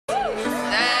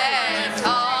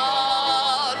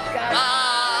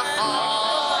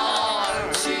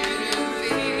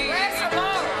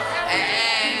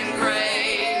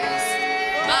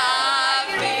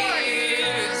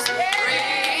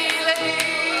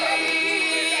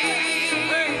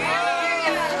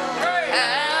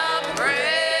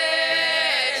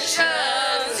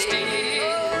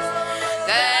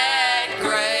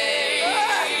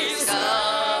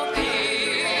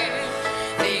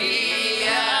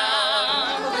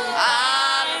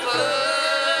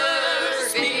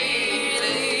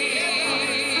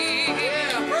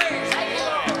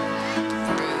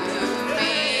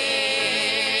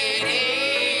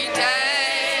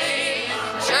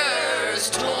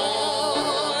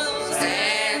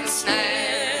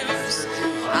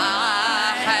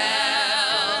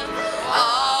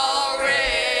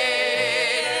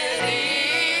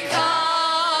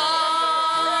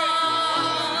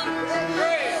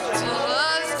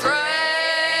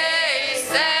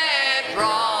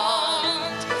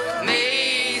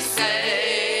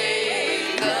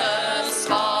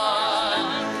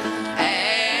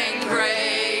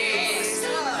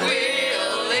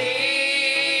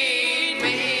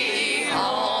me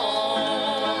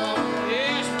home.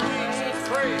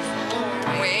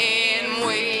 When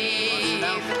we've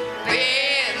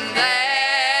been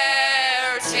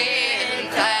there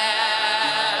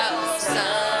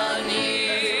 10,000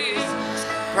 years,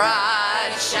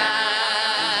 bright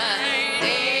shining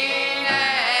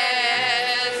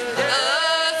as the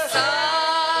sun.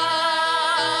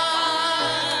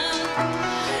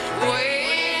 We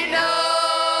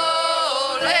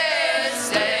know less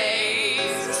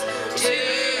days to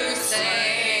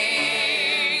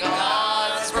sing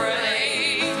God's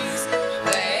praise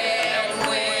than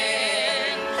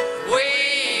when we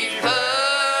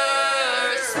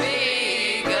first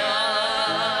begun.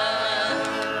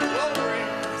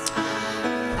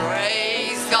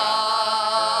 Praise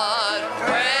God,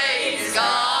 praise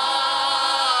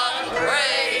God,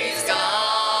 praise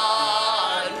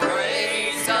God,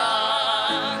 praise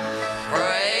God,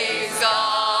 praise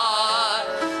God,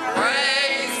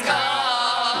 praise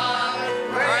God,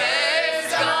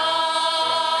 praise God,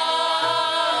 praise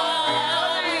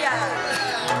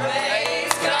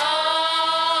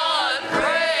God,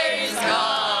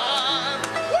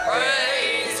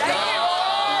 praise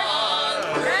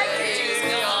God, praise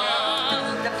God,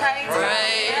 praise God.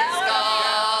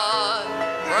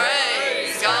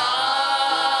 Praise God, praise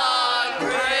God,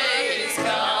 praise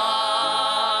God.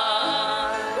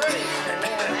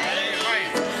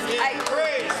 Hey,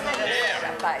 praise.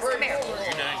 Come here.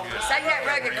 Say that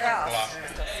rugged cross.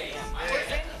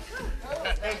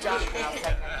 Hey, John, I'll take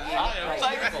that. I am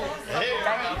thankful.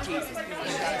 Thank you, Jesus.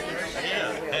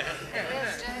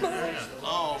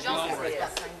 Oh, glory.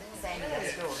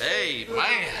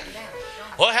 Amen.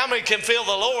 Well, how many can feel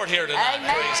the Lord here tonight?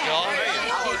 Amen. Praise God.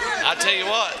 I tell you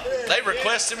what, they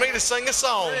requested me to sing a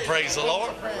song. Praise the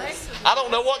Lord. I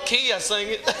don't know what key I sing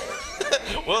it.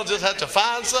 We'll just have to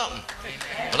find something.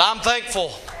 But I'm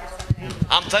thankful.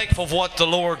 I'm thankful for what the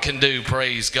Lord can do.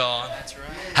 Praise God.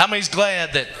 How many's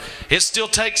glad that it still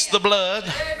takes the blood?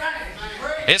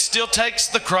 It still takes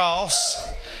the cross.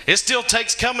 It still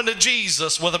takes coming to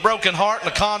Jesus with a broken heart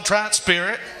and a contrite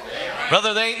spirit.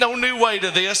 Brother, there ain't no new way to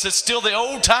this. It's still the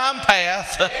old time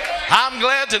path. I'm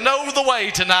glad to know the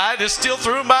way tonight. It's still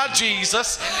through my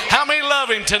Jesus. How many love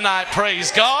him tonight?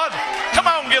 Praise God. Come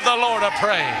on, give the Lord a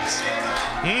praise.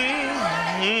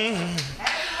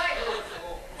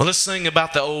 Well, let's sing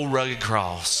about the old rugged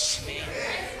cross.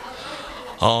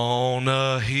 On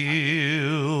a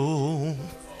hill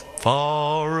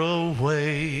far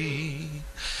away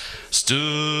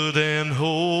stood an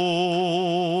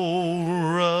old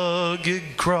rugged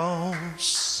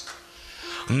cross,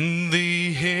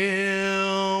 the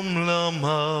emblem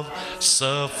of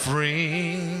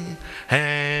suffering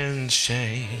and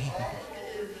shame.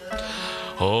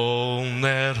 On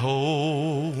that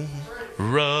old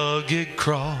rugged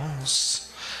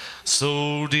cross,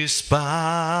 so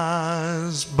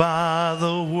despised by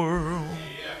the world,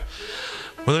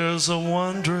 there's a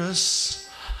wondrous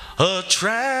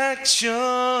attraction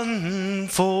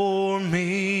for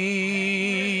me,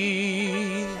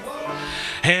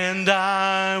 and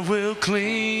I will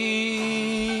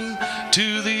cling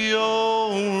to the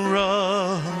old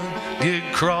rugged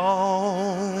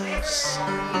cross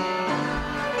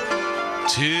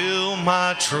till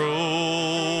my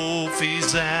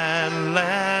trophies at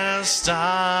last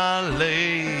I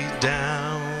lay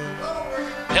down.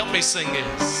 Help me sing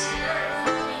this.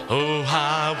 Oh,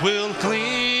 I will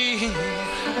cling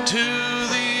to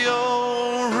the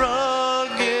old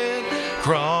rugged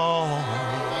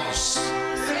cross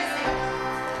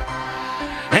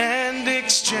and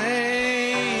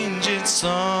exchange it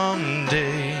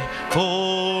someday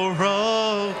for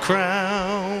a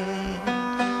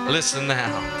crown. Listen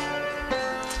now.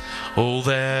 Oh,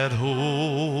 that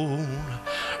old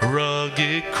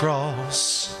rugged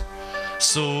cross,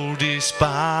 so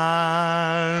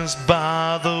despised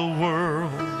by the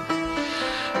world,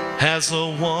 has a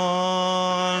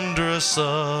wondrous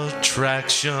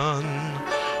attraction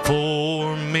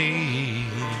for me.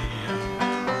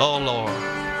 Oh Lord,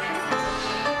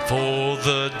 for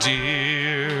the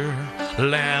dear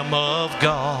Lamb of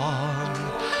God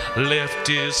left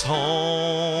his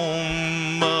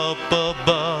home up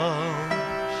above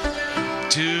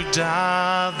to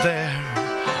die there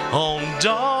on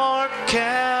dark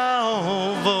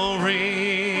Calvary.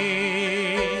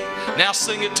 Now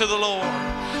sing it to the Lord.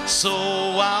 So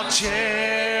I'll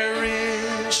cherish